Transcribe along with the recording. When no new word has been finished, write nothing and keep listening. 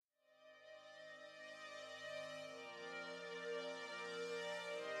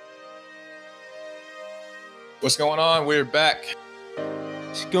What's going on? We're back.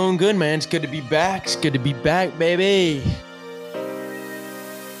 It's going good, man. It's good to be back. It's good to be back, baby.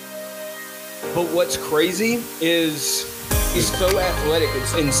 But what's crazy is he's so athletic.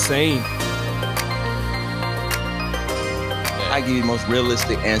 It's insane. I give you the most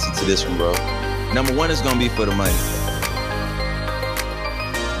realistic answer to this one, bro. Number one is going to be for the money.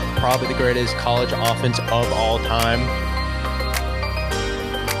 Probably the greatest college offense of all time.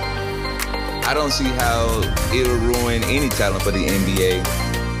 I don't see how it'll ruin any talent for the NBA.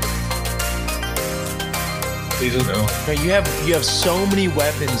 Please no. You have so many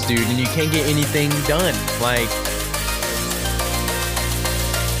weapons, dude, and you can't get anything done. Like,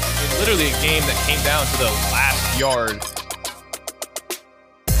 It's literally a game that came down to the last yard.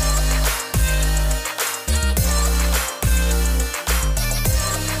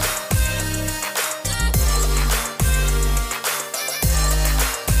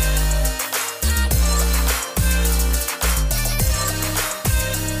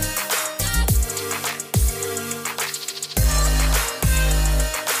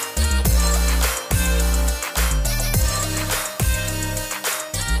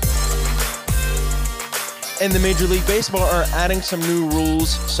 and the Major League Baseball are adding some new rules,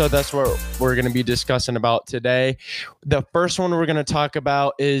 so that's what we're going to be discussing about today. The first one we're going to talk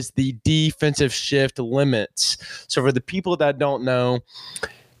about is the defensive shift limits. So for the people that don't know,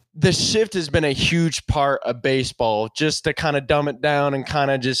 the shift has been a huge part of baseball. Just to kind of dumb it down and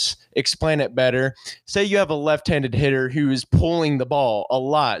kind of just explain it better, say you have a left-handed hitter who is pulling the ball a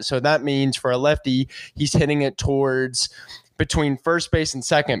lot. So that means for a lefty, he's hitting it towards between first base and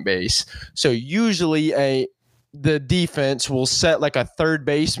second base. So usually the defense will set like a third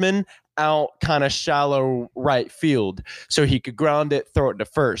baseman out kind of shallow right field so he could ground it, throw it to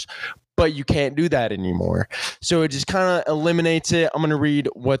first. But you can't do that anymore. So it just kind of eliminates it. I'm going to read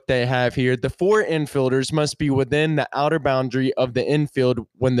what they have here. The four infielders must be within the outer boundary of the infield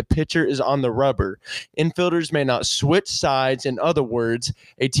when the pitcher is on the rubber. Infielders may not switch sides. In other words,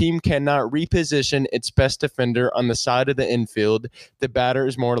 a team cannot reposition its best defender on the side of the infield. The batter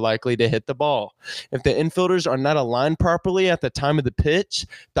is more likely to hit the ball. If the infielders are not aligned properly at the time of the pitch,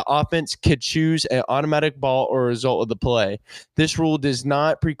 the offense could choose an automatic ball or a result of the play. This rule does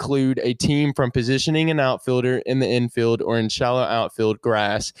not preclude a team from positioning an outfielder in the infield or in shallow outfield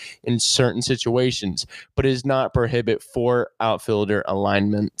grass in certain situations, but it does not prohibit four outfielder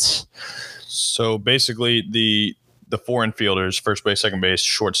alignments. So basically, the four infielders, first base, second base,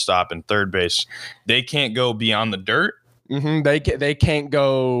 shortstop, and third base, they can't go beyond the dirt. Mm-hmm. They can't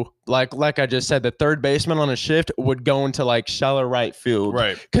go like I just said. The third baseman on a shift would go into like shallow right field,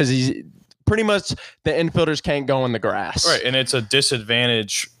 Right? Because he's pretty much the infielders can't go in the grass, Right, and it's a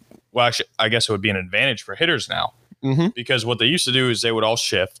disadvantage. Well, actually, I guess it would be an advantage for hitters now, because what they used to do is they would all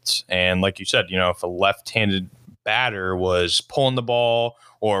shift, and like you said, if a left-handed batter was pulling the ball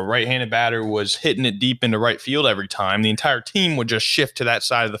or a right-handed batter was hitting it deep into right field every time, the entire team would just shift to that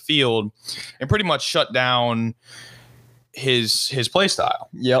side of the field and pretty much shut down his play style.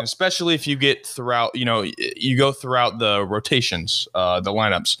 Yep. And especially if you get throughout, you go throughout the rotations, the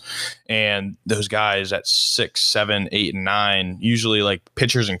lineups, and those guys at 6, 7, 8, and 9, usually like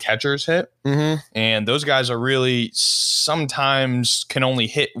pitchers and catchers hit. Mm-hmm. And those guys are really sometimes can only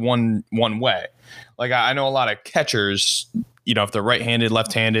hit one way. Like I know a lot of catchers, if they're right-handed,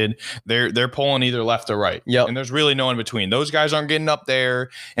 left-handed, they're pulling either left or right. Yep. And there's really no in between. Those guys aren't getting up there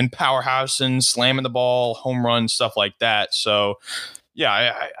and powerhousing, slamming the ball, home run, stuff like that. So,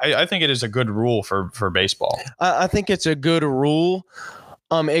 yeah, I think it is a good rule for baseball. I think it's a good rule.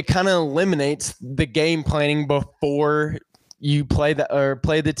 It kind of eliminates the game planning before you play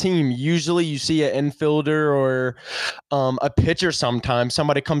the team. Usually you see an infielder or a pitcher sometimes.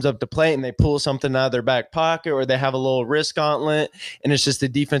 Somebody comes up to plate and they pull something out of their back pocket or they have a little wrist gauntlet and it's just a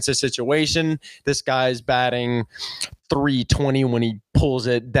defensive situation. This guy's batting .320 when he pulls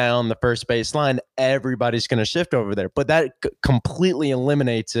it down the first base line. Everybody's going to shift over there, but that completely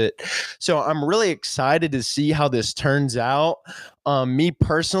eliminates it. So I'm really excited to see how this turns out. Me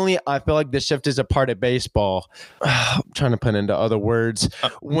personally, I feel like this shift is a part of baseball. I'm trying to put into other words.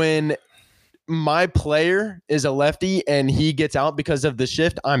 When my player is a lefty and he gets out because of the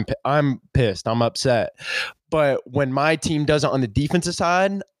shift, I'm pissed. I'm upset. But when my team does it on the defensive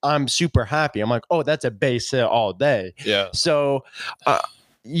side, I'm super happy. I'm like, oh, that's a base hit all day. Yeah. So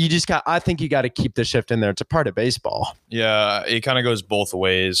I think you got to keep the shift in there. It's a part of baseball. Yeah, it kind of goes both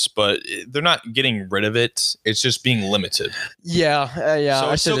ways, but they're not getting rid of it. It's just being limited. Yeah.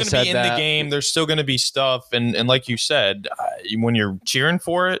 So it's still going to be in the game. There's still going to be stuff, and like you said, when you're cheering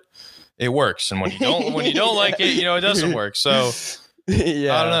for it, it works, and when you don't like it, it doesn't work. So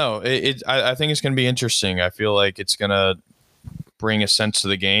Yeah. I don't know. I think it's going to be interesting. I feel like it's going to bring a sense to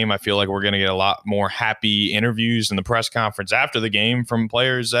the game. I feel like we're going to get a lot more happy interviews in the press conference after the game from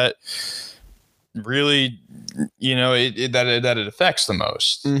players that really, that it affects the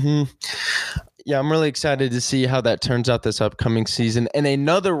most. Mm-hmm. Yeah, I'm really excited to see how that turns out this upcoming season. And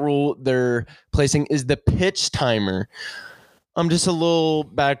another rule they're placing is the pitch timer. Just a little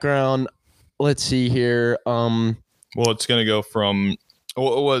background. Let's see here. Well, it's going to go from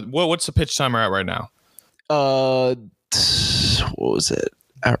what's the pitch timer at right now? What was it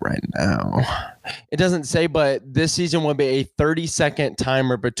at right now? It doesn't say, but this season will be a 30-second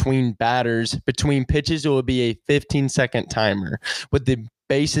timer between batters. Between pitches, it will be a 15-second timer with the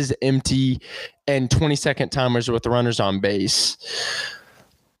bases empty and 20-second timers with the runners on base.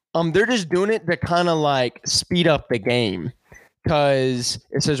 They're just doing it to kind of like speed up the game. Because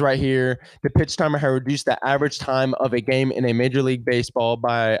it says right here, the pitch timer has reduced the average time of a game in a Major League Baseball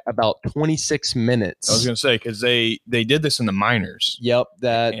by about 26 minutes. I was going to say, because they did this in the minors. Yep.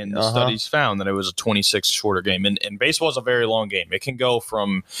 And the studies found that it was a 26 shorter game. And baseball is a very long game. It can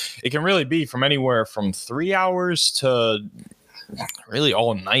really be from anywhere from 3 hours to really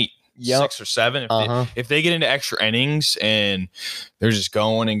all night. Yep. 6 or 7. If they get into extra innings and they're just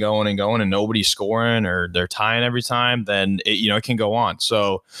going and going and going and nobody's scoring or they're tying every time, then it can go on.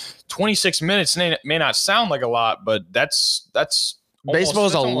 So 26 minutes may not sound like a lot, but that's baseball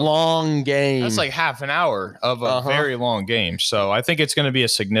is a long game. That's like half an hour of a very long game. So I think it's going to be a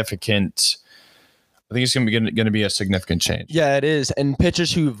significant. I think it's going to be a significant change. Yeah, it is. And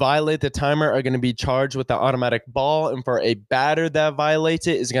pitchers who violate the timer are going to be charged with the automatic ball. And for a batter that violates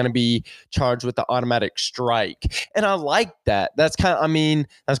it is going to be charged with the automatic strike. And I like that. That's kind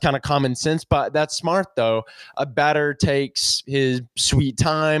of common sense, but that's smart though. A batter takes his sweet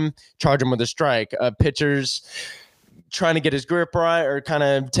time, charge him with a strike. Pitchers trying to get his grip right or kind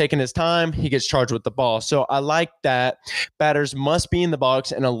of taking his time, he gets charged with the ball. So I like that. Batters must be in the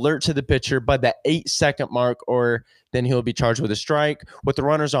box and alert to the pitcher by the 8-second mark, or then he'll be charged with a strike. With the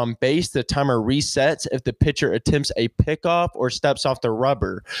runners on base, the timer resets if the pitcher attempts a pickoff or steps off the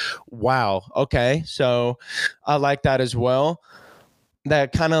rubber. Wow. Okay. So I like that as well.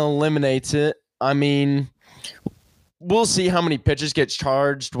 That kind of eliminates it. We'll see how many pitchers get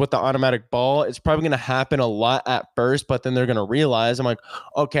charged with the automatic ball. It's probably going to happen a lot at first, but then they're going to realize,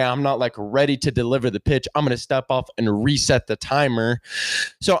 okay, I'm not like ready to deliver the pitch. I'm going to step off and reset the timer.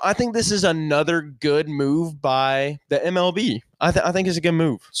 So I think this is another good move by the MLB. I think it's a good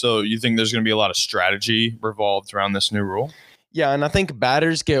move. So you think there's going to be a lot of strategy revolved around this new rule? Yeah, and I think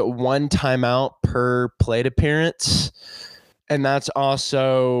batters get 1 timeout per plate appearance. And that's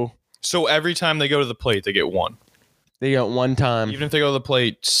also... So every time they go to the plate, they get 1. They got 1 time. Even if they go to the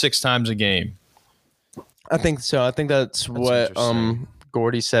plate 6 times a game. I think so. I think that's what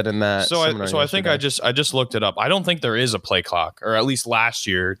Gordy said in that. So I think I just looked it up. I don't think there is a play clock, or at least last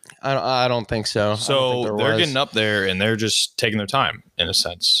year. I don't think so. So they're getting up there and they're just taking their time in a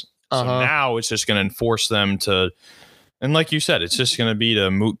sense. So now it's just going to enforce them to, and like you said, it's just going to be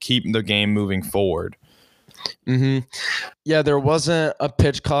to keep the game moving forward. Mm-hmm. Yeah, there wasn't a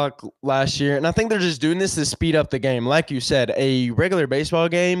pitch clock last year, and I think they're just doing this to speed up the game. Like you said, a regular baseball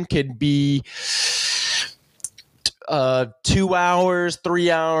game could be 2 hours, 3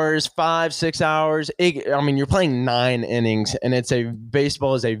 hours, 5, 6 hours. You're playing 9 innings, and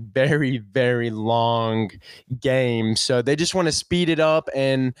baseball is a very, very long game. So they just want to speed it up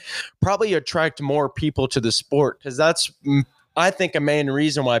and probably attract more people to the sport, because that's, I think, a main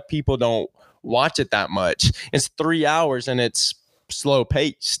reason why people don't watch it that much. It's 3 hours and it's slow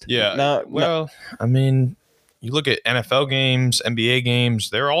paced. Yeah. You look at NFL games, NBA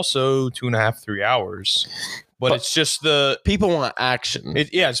games, they're also 2.5, 3 hours. But it's just people want action.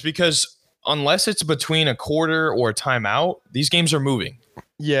 It's because unless it's between a quarter or a timeout, these games are moving.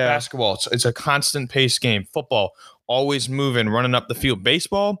 Yeah. Basketball, it's a constant pace game. Football, always moving, running up the field.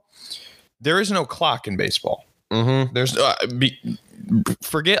 Baseball, there is no clock in baseball. Mm-hmm. There's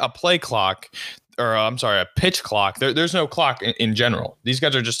forget a play clock, or a pitch clock. There's no clock in general. These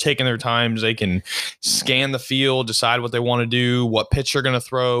guys are just taking their times. They can scan the field, decide what they want to do, what pitch they're going to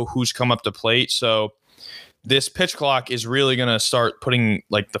throw, who's come up to plate. So this pitch clock is really going to start putting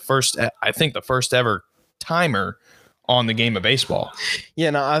like the first ever timer on the game of baseball. Yeah,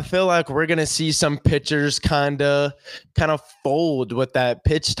 no, I feel like we're gonna see some pitchers kind of fold with that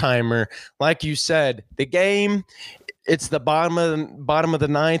pitch timer. Like you said, the game, it's the bottom of the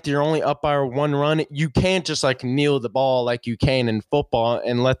ninth. You're only up by 1 run. You can't just like kneel the ball like you can in football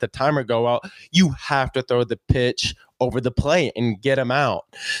and let the timer go out. You have to throw the pitch over the plate and get them out.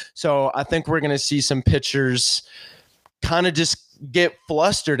 So I think we're gonna see some pitchers kind of just get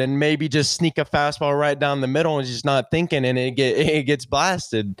flustered and maybe just sneak a fastball right down the middle and just not thinking, and it gets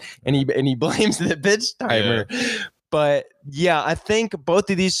blasted, and he blames the pitch timer. Yeah. But yeah, I think both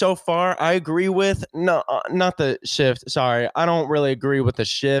of these so far, I agree with. No, not the shift. Sorry, I don't really agree with the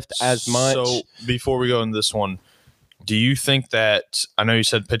shift as much. So before we go into this one, do you think that, I know you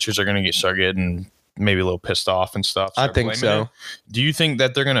said pitchers are going to start getting maybe a little pissed off and stuff. I think so. Do you think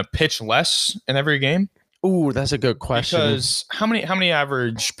that they're going to pitch less in every game? Ooh, that's a good question. Because how many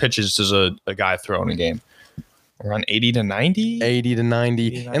average pitches does a guy throw in a game? Around 80 to 90? 80 to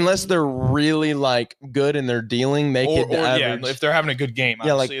 90. Unless they're really like good and they're dealing, make it average. Yeah, if they're having a good game,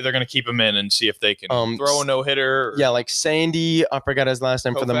 obviously they're going to keep him in and see if they can throw a no-hitter. Yeah, like Sandy, I forgot his last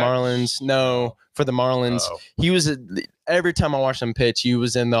name, for the Marlins. No, for the Marlins. He was, every time I watched him pitch, he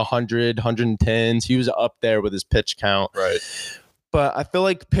was in the 100, 110s. He was up there with his pitch count. Right. But I feel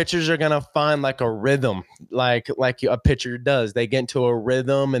like pitchers are going to find like a rhythm, like a pitcher does. They get into a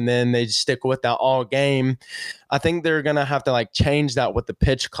rhythm and then they stick with that all game. I think they're going to have to like change that with the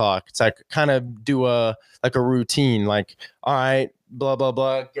pitch clock. It's like kind of do a routine, like, all right, blah, blah,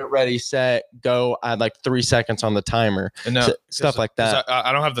 blah, get ready, set, go, add like 3 seconds on the timer. And now, stuff like that.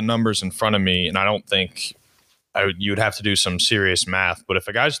 I don't have the numbers in front of me, and I don't think you'd have to do some serious math. But if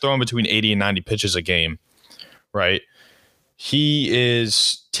a guy's throwing between 80 and 90 pitches a game, right, he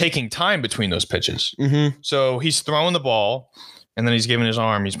is taking time between those pitches. Mm-hmm. So he's throwing the ball, and then he's giving his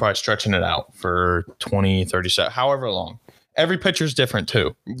arm. He's probably stretching it out for 20, 30 seconds, however long. Every pitcher's different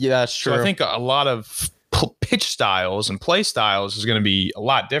too. Yeah, that's true. So I think a lot of pitch styles and play styles is going to be a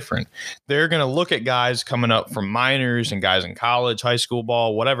lot different. They're going to look at guys coming up from minors and guys in college, high school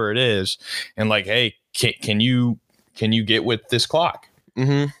ball, whatever it is, and like, hey, can you get with this clock?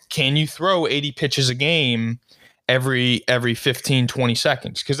 Mm-hmm. Can you throw 80 pitches a game every 15, 20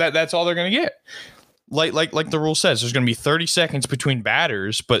 seconds? Because that's all they're going to get. Like the rule says, there's going to be 30 seconds between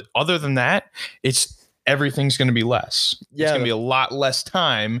batters, but other than that, everything's going to be less. Yeah. It's going to be a lot less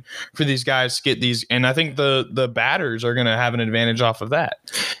time for these guys to get these. And I think the batters are going to have an advantage off of that.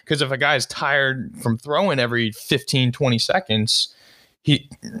 Because if a guy's tired from throwing every 15, 20 seconds,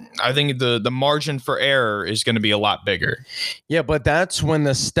 I think the margin for error is going to be a lot bigger. Yeah, but that's when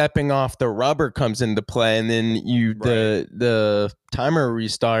the stepping off the rubber comes into play, and then the timer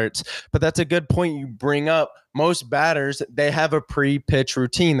restarts. But that's a good point you bring up. Most batters, they have a pre-pitch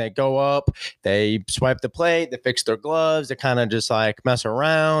routine. They go up, they swipe the plate, they fix their gloves, they kind of just like mess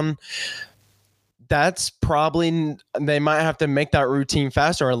around. That's probably, they might have to make that routine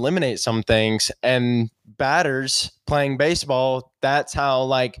faster or eliminate some things. And batters playing baseball, that's how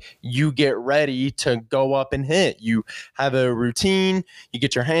like you get ready to go up and hit. You have a routine, you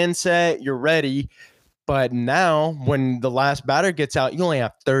get your hand set, you're ready. But now when the last batter gets out, you only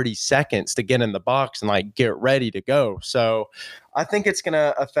have 30 seconds to get in the box and like get ready to go. So I think it's going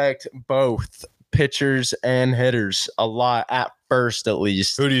to affect both pitchers and hitters a lot at first, at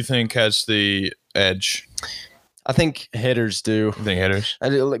least. Who do you think has the edge? I think hitters do. You think hitters?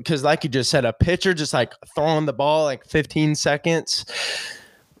 Because like you just said, a pitcher just like throwing the ball like 15 seconds,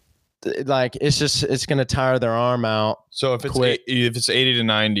 like it's going to tire their arm out. So if it's 80 to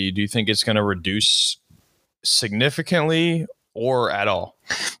 90, do you think it's going to reduce significantly or at all?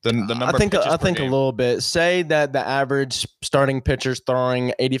 The number I think of a little bit. Say that the average starting pitcher's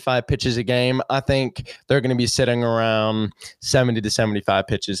throwing 85 pitches a game. I think they're going to be sitting around 70 to 75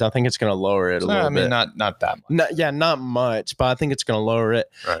 pitches. I think it's going to lower it a little bit. Not that much. Not much, but I think it's going to lower it.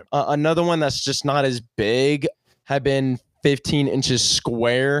 Right. Another one that's just not as big had been 15 inches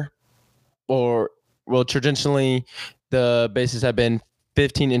square, traditionally the bases have been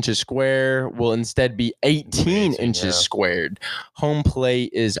 15 inches square, will instead be 18 inches squared. Home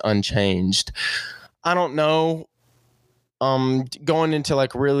plate is unchanged. I don't know. Going into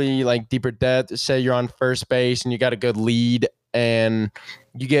like really like deeper depth, say you're on first base and you got a good lead and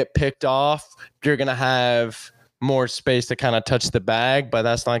you get picked off, you're going to have more space to kind of touch the bag, but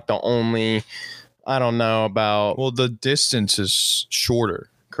that's like the only, I don't know about. Well, the distance is shorter,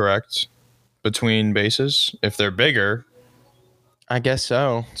 correct? Between bases. If they're bigger, I guess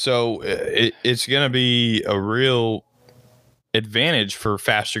so. So it's going to be a real advantage for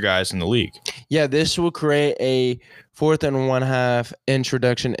faster guys in the league. Yeah, this will create a 4th and 1/2 inch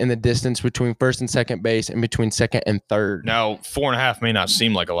reduction in the distance between first and second base and between second and third. Now, 4.5 may not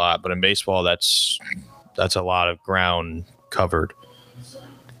seem like a lot, but in baseball, that's a lot of ground covered.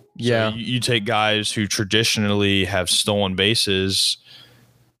 Yeah. So you take guys who traditionally have stolen bases,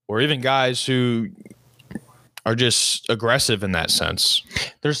 or even guys who are just aggressive in that sense.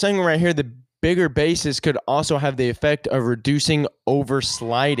 They're saying right here the bigger bases could also have the effect of reducing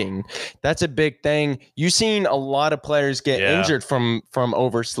oversliding. That's a big thing. You've seen a lot of players get injured from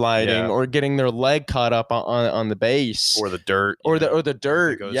oversliding or getting their leg caught up on the base or the dirt or the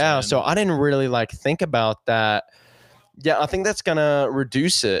dirt. Yeah. In. So I didn't really think about that. Yeah, I think that's gonna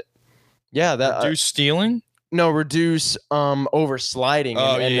reduce it. Yeah, that reduce stealing. No, reduce oversliding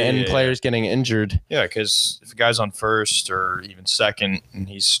and players getting injured. Yeah, because if a guy's on first or even second and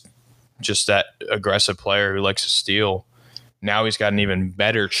he's just that aggressive player who likes to steal, now he's got an even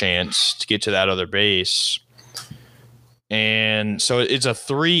better chance to get to that other base. And so it's a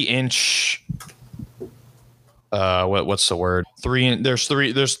 3-inch. What's the word? There's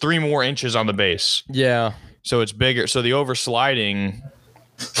three more inches on the base. Yeah. So it's bigger. So the oversliding.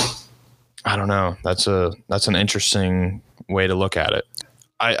 I don't know. That's an interesting way to look at it.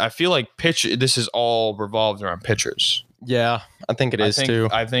 I feel like this is all revolved around pitchers. Yeah, I think it is too.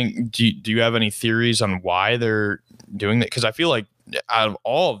 I think. Do you have any theories on why they're doing that? Because I feel like out of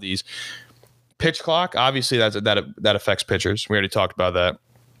all of these, pitch clock, obviously that affects pitchers. We already talked about that.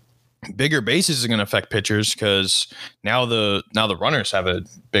 Bigger bases are going to affect pitchers because now the runners have a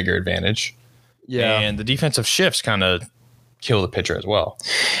bigger advantage. Yeah, and the defensive shifts kind of kill the pitcher as well.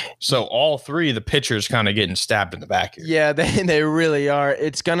 So all three, the pitchers kind of getting stabbed in the back here. Yeah, they really are.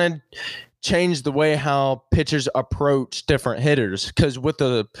 It's gonna change the way how pitchers approach different hitters because with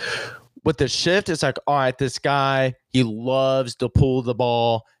the shift, it's like, all right, this guy, he loves to pull the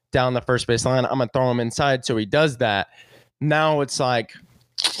ball down the first base line. I'm gonna throw him inside, so he does that. Now it's like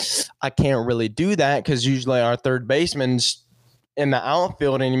I can't really do that because usually our third baseman's in the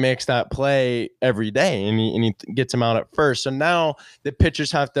outfield and he makes that play every day and he gets him out at first. So now the pitchers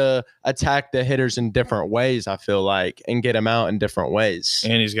have to attack the hitters in different ways, I feel like, and get him out in different ways.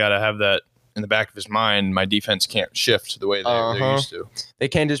 And he's got to have that in the back of his mind. My defense can't shift the way they're used to. They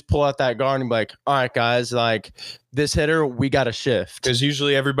can't just pull out that guard and be like, all right, guys, like this hitter, we got to shift. Because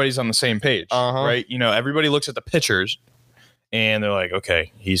usually everybody's on the same page, right? Everybody looks at the pitchers and they're like,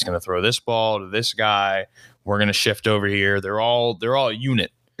 okay, he's going to throw this ball to this guy. We're going to shift over here. They're all a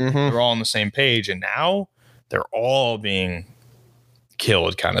unit. Mm-hmm. They're all on the same page. And now they're all being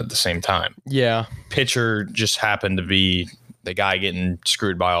killed kind of at the same time. Yeah. Pitcher just happened to be the guy getting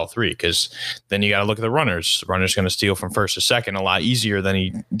screwed by all three because then you got to look at the runners. The runner's going to steal from first to second a lot easier than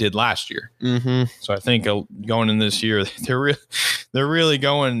he did last year. Mm-hmm. So I think going in this year, they're really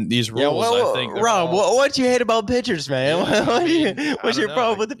going these rules. Yeah, I think Rob, what you hate about pitchers, man? What's your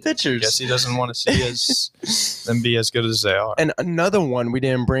problem with the pitchers? I guess he doesn't want to see them be as good as they are. And another one we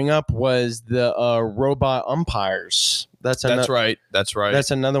didn't bring up was the robot umpires. That's right.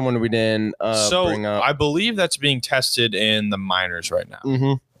 That's another one we didn't bring up. I believe that's being tested in the minors right now.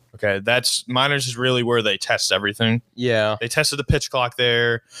 Mm-hmm. Okay, minors is really where they test everything. Yeah. They tested the pitch clock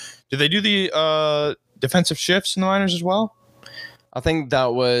there. Did they do the defensive shifts in the minors as well? I think I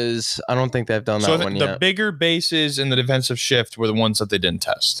don't think they've done that one yet. The bigger bases in the defensive shift were the ones that they didn't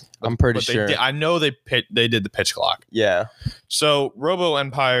test. I'm pretty sure. I know they did the pitch clock. Yeah. So robo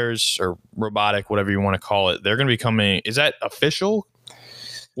umpires or robotic, whatever you want to call it, they're going to be coming. Is that official?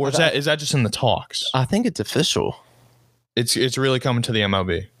 Or is that just in the talks? I think it's official. It's really coming to the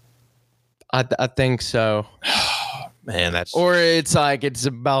MLB. I think so. Man, or it's like it's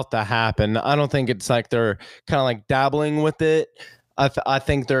about to happen. I don't think it's like they're kind of like dabbling with it. I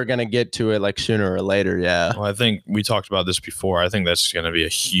think they're going to get to it like sooner or later. Yeah. Well, I think we talked about this before. I think that's going to be a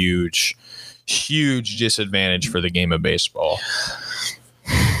huge, huge disadvantage for the game of baseball.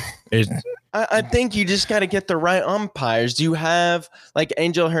 I think you just got to get the right umpires. You have like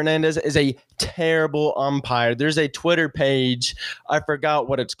Angel Hernandez is a terrible umpire. There's a Twitter page. I forgot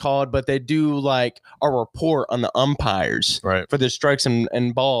what it's called, but they do like a report on the umpires for the strikes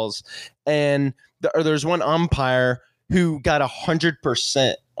and balls. And there's one umpire who got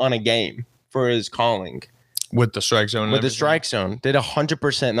 100% on a game for his calling. With the strike zone? With the strike zone. Did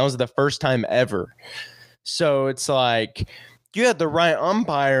 100%. And that was the first time ever. So it's like you had the right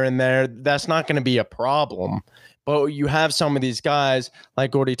umpire in there. That's not going to be a problem. But you have some of these guys,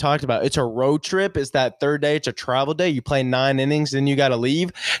 like what he talked about. It's a road trip. It's that third day. It's a travel day. You play 9 innings, then you got to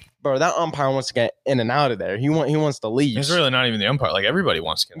leave. Bro, that umpire wants to get in and out of there. He wants to leave. It's really not even the umpire. Like everybody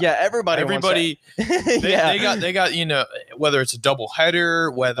wants to get out. Yeah, everybody wants to. They got whether it's a double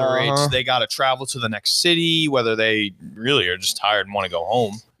header, whether it's they got to travel to the next city, whether they really are just tired and want to go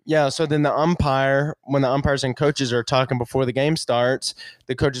home. Yeah, so then when the umpires and coaches are talking before the game starts,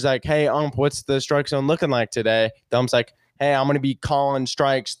 the coach is like, hey, what's the strike zone looking like today? The ump's like, hey, I'm going to be calling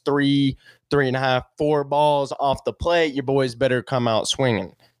strikes 3, 3.5, 4 balls off the plate. Your boys better come out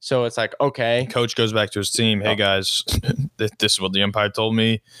swinging. So it's like, okay. Coach goes back to his team. Hey, guys, this is what the umpire told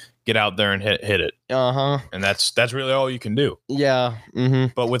me. get out there and hit it. And that's really all you can do. Yeah.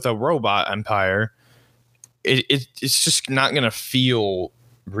 But with a robot umpire, it's just not going to feel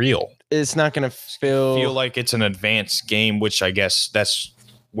real. It's not going to feel like it's an advanced game, which I guess that's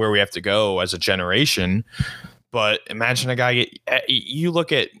where we have to go as a generation. But imagine a guy you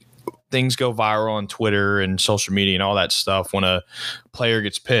look at things go viral on Twitter and social media and all that stuff. When a player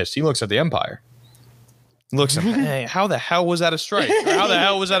gets pissed, he looks at the umpire. Looks at, hey, how the hell was that a strike? Or how the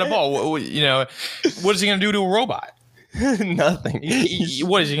hell was that a ball? What is he going to do to a robot? Nothing.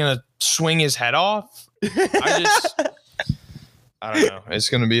 What is he going to swing his head off? I don't know. It's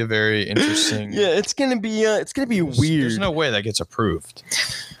going to be a very interesting. Yeah, it's going to be weird. There's no way that gets approved.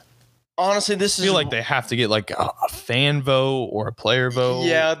 Honestly, I feel like they have to get like a fan vote or a player vote.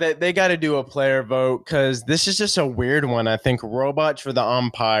 Yeah, they got to do a player vote because this is just a weird one. I think robots for the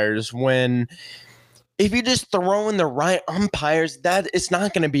umpires if you just throw in the right umpires, that it's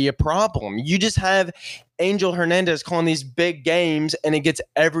not going to be a problem. You just have Angel Hernandez calling these big games, and it gets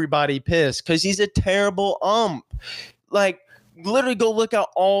everybody pissed because he's a terrible ump. Like, literally go look at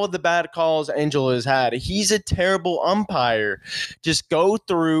all the bad calls Angel has had. He's a terrible umpire. Just go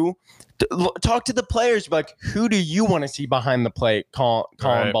through, talk to the players, like, who do you want to see behind the plate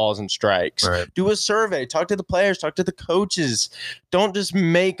calling balls and strikes? Right. Do a survey, talk to the players, talk to the coaches. Don't just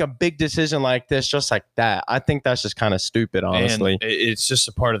make a big decision like this just like that. I think that's just kind of stupid, honestly. And it's just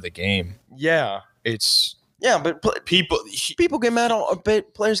a part of the game. Yeah. But people get mad.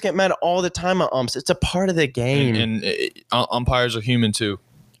 Players get mad all the time at umps. It's a part of the game. And umpires are human too.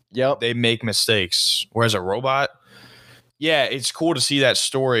 Yep. They make mistakes. Whereas a robot, yeah, it's cool to see that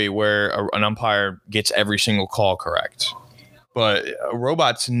story where an umpire gets every single call correct. But a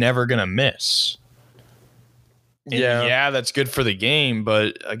robot's never going to miss. And yeah, that's good for the game.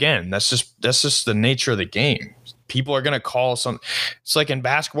 But again, that's just the nature of the game. People are going to call some. It's like in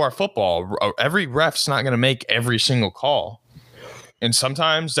basketball or football. Every ref's not going to make every single call. And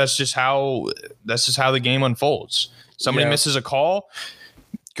sometimes that's just how the game unfolds. Somebody misses a call.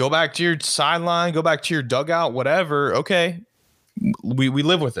 Go back to your sideline, go back to your dugout, whatever. Okay, we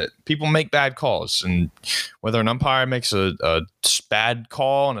live with it. People make bad calls, and whether an umpire makes a bad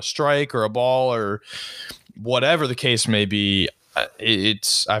call on a strike or a ball or whatever the case may be,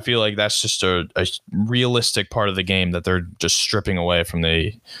 I feel like that's just a realistic part of the game that they're just stripping away from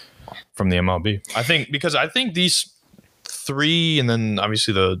the MLB. I think these three, and then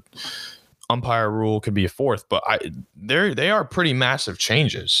obviously the umpire rule could be a fourth, but they are pretty massive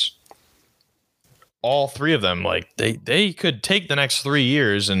changes. All three of them, like they could take the next 3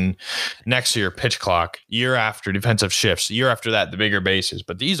 years, and next year pitch clock, year after defensive shifts, year after that the bigger bases.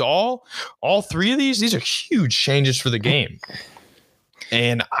 But these all three of these are huge changes for the game,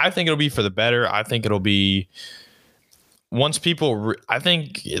 and I think it'll be for the better. I think it'll be once people. I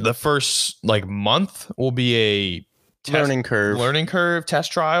think the first month will be a learning curve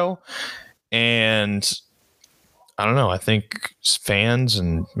test trial. And I don't know. I think fans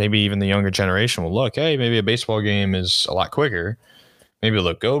and maybe even the younger generation will look, hey, maybe a baseball game is a lot quicker. Maybe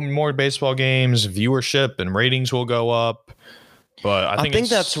they'll go more baseball games, viewership and ratings will go up. But I think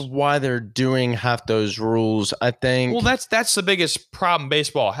that's why they're doing half those rules. I think. Well, that's the biggest problem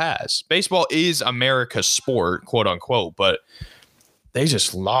baseball has. Baseball is America's sport, quote unquote, but they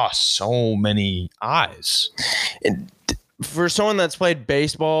just lost so many eyes. For someone that's played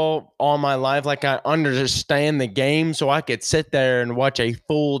baseball all my life, like, I understand the game, so I could sit there and watch a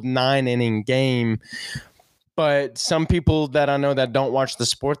full 9-inning game. But some people that I know that don't watch the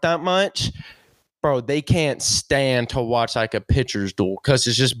sport that much, bro, they can't stand to watch like a pitcher's duel because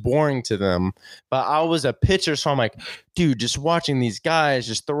it's just boring to them. But I was a pitcher, so I'm like, dude, just watching these guys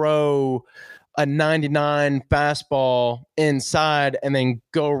just throw a 99 fastball inside and then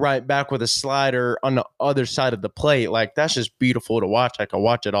go right back with a slider on the other side of the plate. Like, that's just beautiful to watch. I could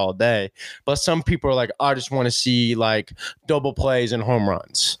watch it all day. But some people are like, I just want to see like double plays and home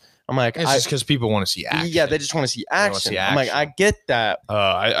runs. I'm like, it's just because people want to see action. Yeah, they just want to see action. I'm like, I get that.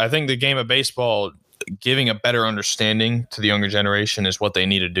 I think the game of baseball, giving a better understanding to the younger generation is what they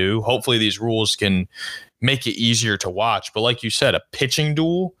need to do. Hopefully these rules can make it easier to watch. But like you said, a pitching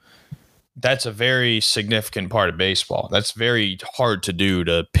duel, that's a very significant part of baseball. That's very hard to do,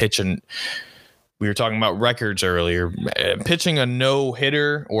 to pitch. And we were talking about records earlier. Pitching a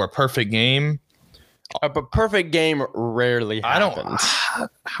no-hitter or a perfect game. A perfect game rarely happens.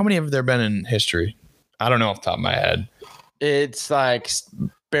 How many have there been in history? I don't know off the top of my head. It's like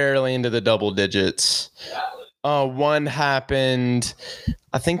barely into the double digits. One happened,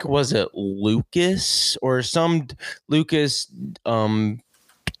 I think, was it Lucas or some Lucas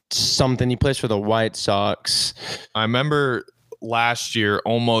something. He plays for the White Sox. I remember last year,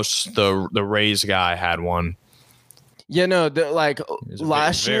 almost the Rays guy had one. Yeah, no,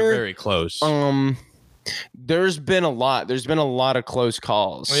 last year, very close. There's been a lot. There's been a lot of close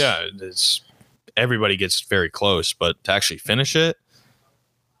calls. Well, yeah, everybody gets very close, but to actually finish it.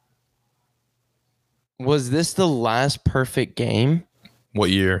 Was this the last perfect game? What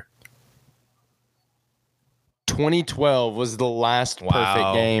year? 2012 was the last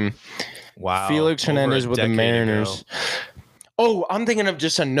perfect game. Wow. Felix Hernandez with the Mariners. Ago. Oh, I'm thinking of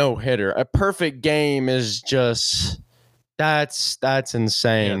just a no-hitter. A perfect game is just that's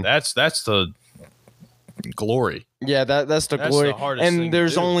insane. Yeah, that's the glory. Yeah, that's the glory. The hardest thing and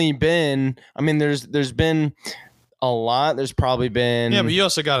there's to do. only been, I mean, there's been a lot. There's probably been but you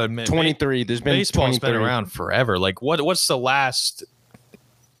also got to admit 23. There's been baseball's 23. been around forever. Like what's the last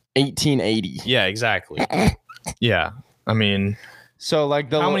 1880? Yeah, exactly. Yeah, I mean, so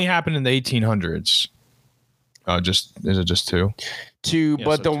like how many happened in the 1800s? Is it just two? Two, yeah,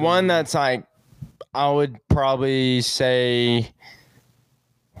 but so the two. one that's like, I would probably say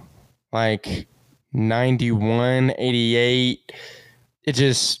like 91, 88. It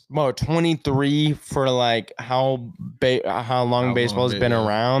just 23 for like how long baseball's been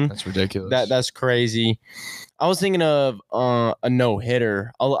around. That's ridiculous. That's crazy. I was thinking of a no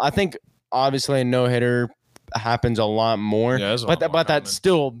hitter. I think obviously a no hitter happens a lot more, but that's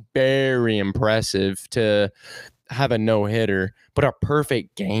still very impressive to have a no hitter. But a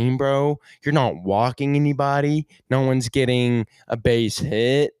perfect game, bro. You're not walking anybody. No one's getting a base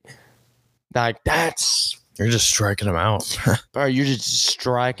hit. Like that's. You're just striking them out. Bro, you're just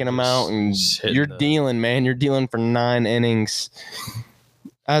striking them out, and you're dealing, man. You're dealing for 9 innings.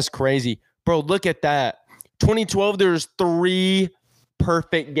 That's crazy. Bro, look at that. 2012, there's 3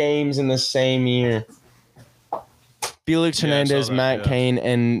 perfect games in the same year. Felix Hernandez, Matt Cain,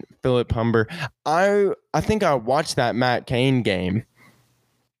 and Philip Humber. I think I watched that Matt Cain game.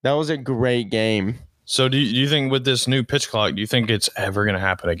 That was a great game. So do you think with this new pitch clock, do you think it's ever going to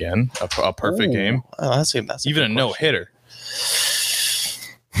happen again? A perfect game? Oh, that's even a no-hitter?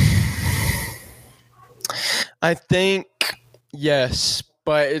 I think yes,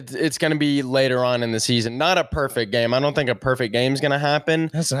 but it's going to be later on in the season. Not a perfect game. I don't think a perfect game is going to happen.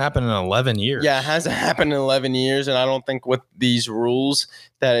 It hasn't happened in 11 years. Yeah, it hasn't happened in 11 years, and I don't think with these rules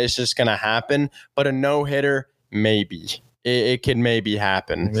that it's just going to happen. But a no-hitter, maybe. It could maybe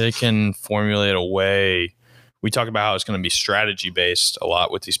happen. They can formulate a way. We talk about how it's going to be strategy-based a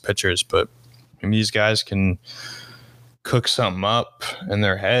lot with these pitchers, but maybe these guys can cook something up in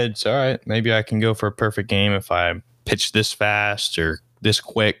their heads. All right, maybe I can go for a perfect game if I pitch this fast or this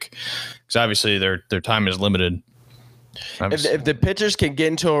quick, because obviously their time is limited. If the pitchers can get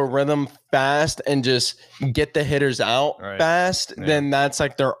into a rhythm fast and just get the hitters out fast, then that's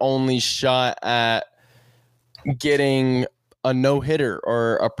like their only shot at getting a no-hitter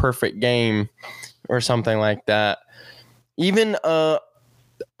or a perfect game or something like that. Even a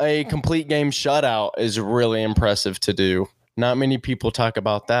complete game shutout is really impressive to do. Not many people talk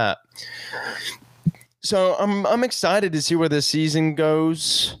about that. So I'm excited to see where this season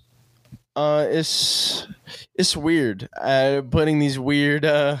goes. It's weird putting these weird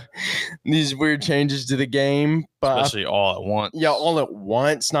changes to the game, but especially all at once. Yeah, all at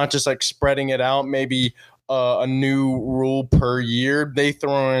once, not just like spreading it out. Maybe a new rule per year. They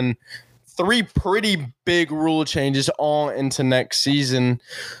throw in 3 pretty big rule changes all into next season.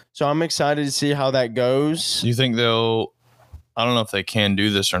 So I'm excited to see how that goes. Do you think they'll? I don't know if they can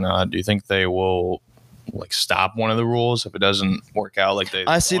do this or not. Do you think they will? Like stop one of the rules if it doesn't work out like they.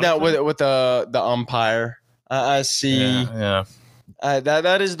 I see that with the umpire. I see. Yeah.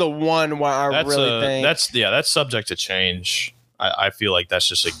 That is the one where I really think that's subject to change. I feel like that's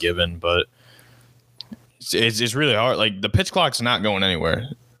just a given, but it's really hard. Like the pitch clock's not going anywhere,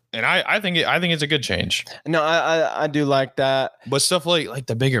 and I think it's a good change. No, I do like that. But stuff like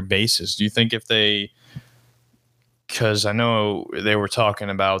the bigger bases. Do you think if they? Because I know they were talking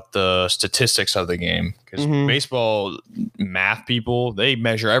about the statistics of the game. Because baseball math people, they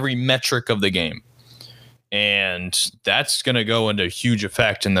measure every metric of the game. And that's going to go into huge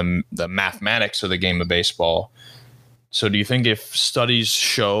effect in the mathematics of the game of baseball. So do you think if studies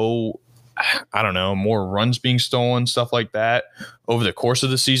show, I don't know, more runs being stolen, stuff like that, over the course of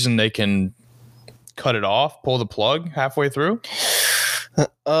the season, they can cut it off, pull the plug halfway through?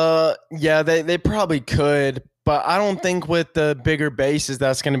 Yeah, they probably could. But I don't think with the bigger bases,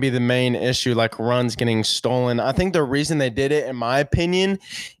 that's going to be the main issue, like runs getting stolen. I think the reason they did it, in my opinion,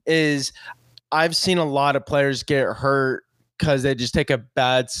 is I've seen a lot of players get hurt because they just take a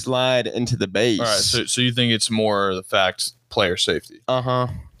bad slide into the base. All right, so you think it's more the fact player safety? Uh-huh.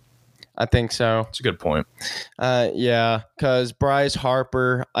 I think so. That's a good point. Yeah, because Bryce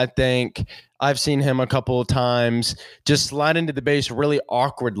Harper, I think I've seen him a couple of times just slide into the base really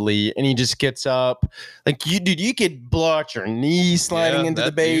awkwardly, and he just gets up. Like you could blow out your knee sliding into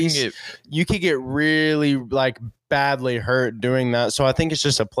the base. You could get really like badly hurt doing that. So I think it's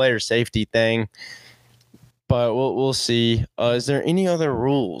just a player safety thing. But we'll see. Is there any other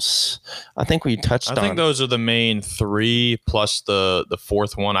rules? I think we touched on. I think those are the main 3 plus the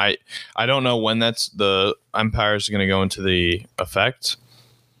fourth one. I don't know when the umpires are going to go into the effect.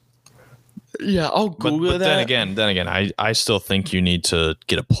 Yeah, I'll Google but that. Then again, I still think you need to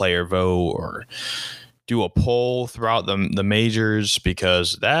get a player vote or do a poll throughout the majors,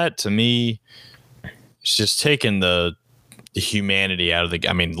 because that to me is just taking the humanity out of the.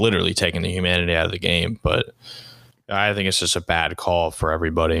 I mean, literally taking the humanity out of the game. But I think it's just a bad call for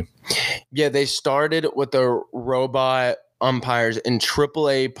everybody. Yeah, they started with the robot umpires in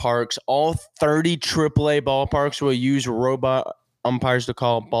AAA parks. All 30 AAA ballparks will use robot umpires to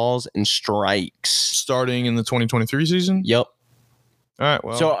call balls and strikes. Starting in the 2023 season? Yep. All right.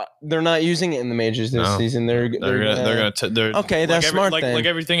 Well, so they're not using it in the majors this season. They're gonna okay. That's smart. Like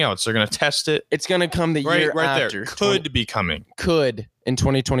everything else, they're gonna test it. It's gonna come the year right after. There. Could be coming. Could in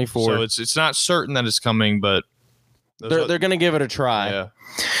 2024. So it's not certain that it's coming, but they're gonna give it a try. Yeah.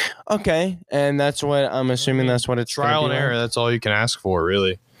 Okay, and that's what I'm assuming. That's what it's trial and error. That's all you can ask for,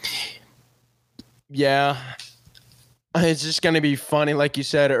 really. Yeah. It's just going to be funny, like you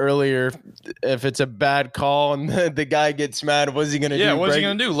said earlier, if it's a bad call and the guy gets mad, what's he going to do? Yeah, what's he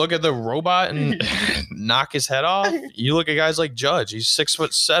going to do? Look at the robot and knock his head off? You look at guys like Judge. He's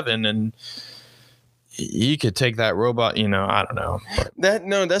 6'7", and he could take that robot, I don't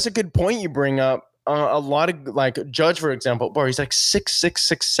know. That's a good point you bring up. A lot of, like, Judge, for example, bro, he's like 6'6",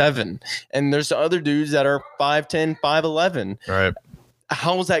 6'7", and there's other dudes that are 5'10", 5'11". Right.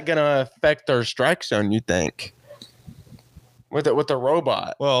 How is that going to affect their strike zone, you think? With the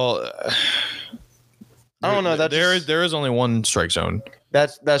robot. Well, I don't know. There is only one strike zone.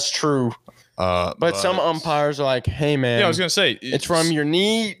 That's true. But some umpires are like, "Hey, man, yeah, I was gonna say it's from your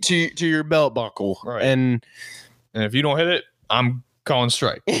knee to your belt buckle, right? And if you don't hit it, I'm calling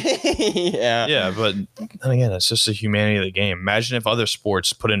strike." Yeah. But then again, it's just the humanity of the game. Imagine if other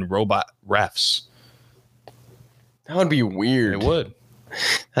sports put in robot refs. That would be weird. It would.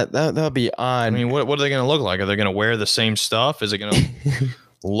 That would be odd. I mean, what are they going to look like? Are they going to wear the same stuff? Is it going to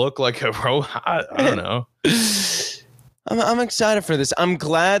look like a robot? I don't know. I'm excited for this. I'm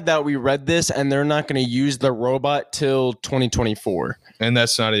glad that we read this and they're not going to use the robot till 2024. And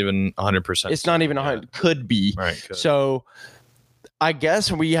that's not even 100%. It's not even 100. Could be. Right. So I guess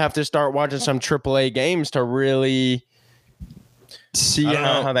we have to start watching some AAA games to really see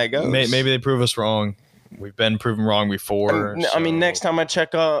how that goes. Maybe they prove us wrong. We've been proven wrong before. I mean, next time I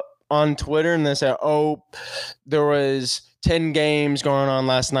check up on Twitter and they say, there was 10 games going on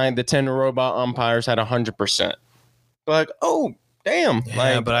last night. The 10 robot umpires had 100%. Like, damn.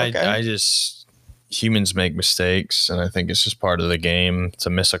 Yeah, but I just, humans make mistakes, and I think it's just part of the game to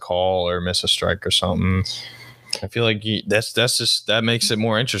miss a call or miss a strike or something. I feel like that makes it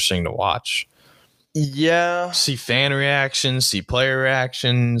more interesting to watch. Yeah. See fan reactions, see player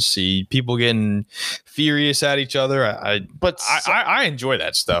reactions, see people getting furious at each other. I enjoy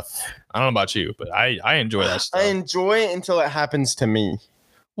that stuff. I don't know about you, but I enjoy that stuff. I enjoy it until it happens to me.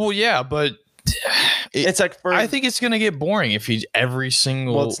 Well, yeah, but it's like I think it's gonna get boring if he's every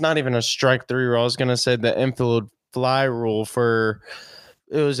single. Well, it's not even a strike 3 rule. I was gonna say the infield fly rule for.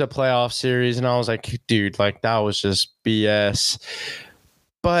 It was a playoff series, and I was like, dude, like that was just BS.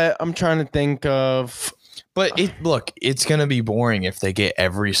 But I'm trying to think of. But it's gonna be boring if they get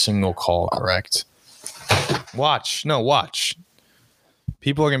every single call correct. Watch.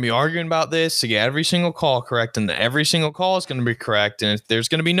 People are gonna be arguing about this to get every single call correct, and every single call is gonna be correct, and there's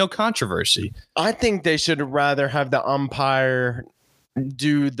gonna be no controversy. I think they should rather have the umpire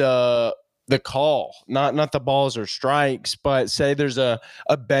do the call, not the balls or strikes, but say there's a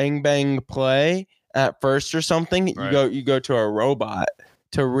bang bang play at first or something. Right. You go to a robot.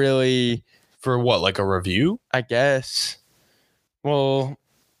 To really for what, like a review? I guess. Well,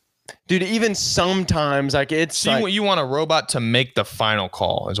 dude, even sometimes like it's you want a robot to make the final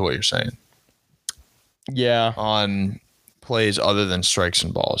call, is what you're saying. Yeah. On plays other than strikes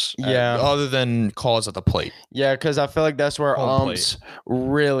and balls. Yeah. Other than calls at the plate. Yeah, because I feel like that's where umps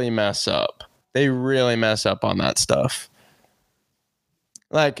really mess up. They really mess up on that stuff.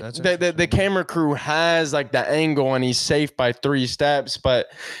 Like the camera crew has like the angle and he's safe by 3 steps, but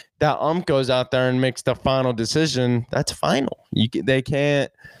that ump goes out there and makes the final decision. That's final. They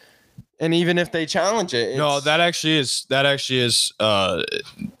can't. And even if they challenge it, no, that actually is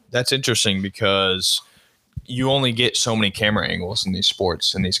That's interesting because you only get so many camera angles in these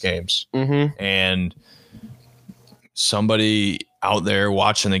sports, in these games. Mm-hmm. And somebody out there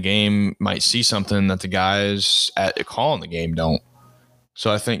watching the game might see something that the guys calling the game don't.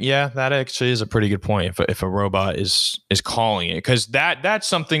 So I think, yeah, that actually is a pretty good point. If a robot is calling it, because that's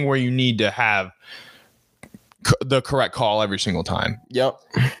something where you need to have the correct call every single time. Yep.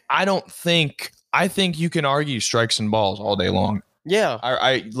 I think you can argue strikes and balls all day long. Yeah.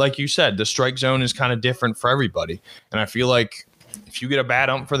 I like you said, the strike zone is kind of different for everybody. And I feel like if you get a bad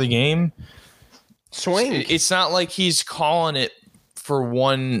ump for the game, swing. It's not like he's calling it for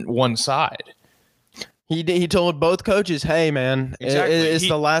one side. He told both coaches, "Hey, man, exactly. It's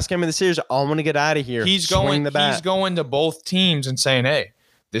the last game of the series. I want to get out of here." He's going to both teams and saying, "Hey,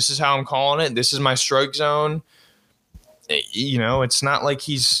 this is how I'm calling it. This is my strike zone." You know, it's not like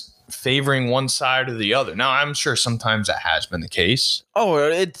he's favoring one side or the other. Now, I'm sure sometimes that has been the case. Oh,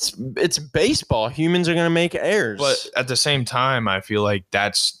 it's baseball. Humans are going to make errors. But at the same time, I feel like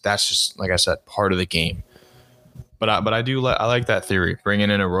that's just, like I said, part of the game. But I like that theory,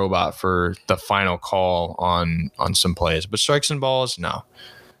 bringing in a robot for the final call on some plays. But strikes and balls, no,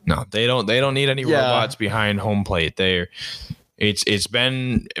 they don't need any robots behind home plate. Baseball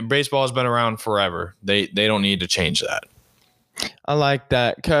has been around forever. They don't need to change that. I like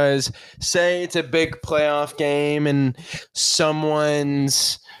that, because say it's a big playoff game and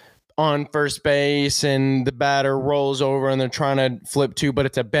someone's on first base and the batter rolls over and they're trying to flip to, but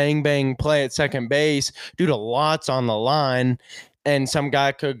it's a bang play at second base due to lots on the line, and some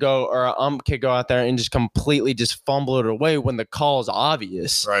guy could go, or an ump could go out there and just completely just fumble it away when the call is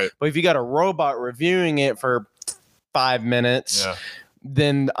obvious. Right. But if you got a robot reviewing it for 5 minutes,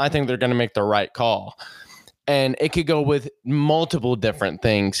 then I think they're going to make the right call. And it could go with multiple different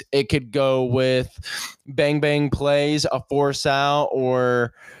things. It could go with bang plays, a force out,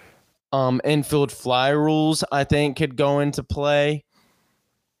 or infield fly rules, I think, could go into play.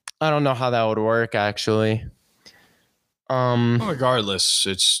 I don't know how that would work, actually. Regardless,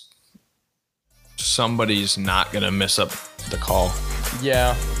 it's somebody's not going to mess up the call.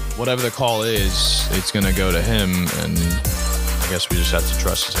 Yeah. Whatever the call is, it's going to go to him, and I guess we just have to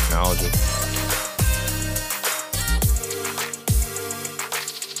trust the technology.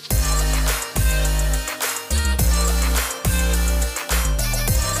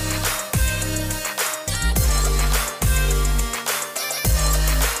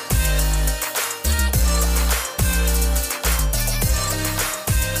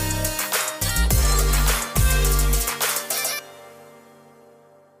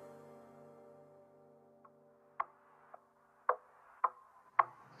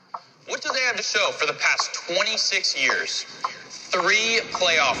 What do they have to show for the past 26 years? 3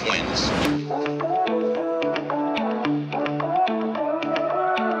 playoff wins.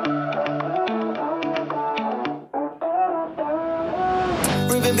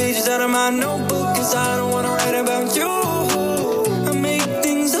 Ripping pages out of my notebook, cause I don't wanna write about you. I make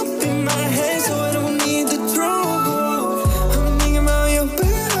things up in my head so I don't need the truth. I'm thinking about your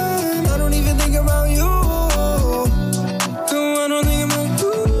bed, I don't even think about you. No, I don't think about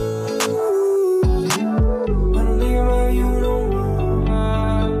you. I don't think about you no more.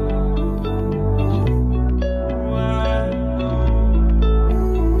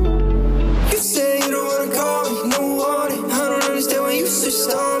 You say you don't wanna call me, no warning. I don't understand why you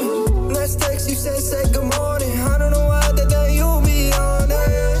switched on me. Last text you said good morning. I don't know why that you'll be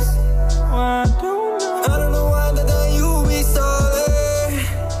honest. I don't know why that you'll be solid.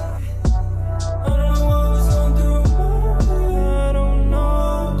 I don't know what was going through. I don't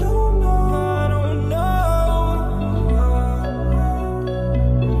know.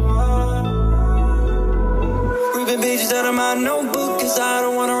 Ripping pages out of my notebook, cause I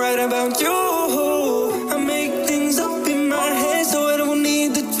don't wanna write about you.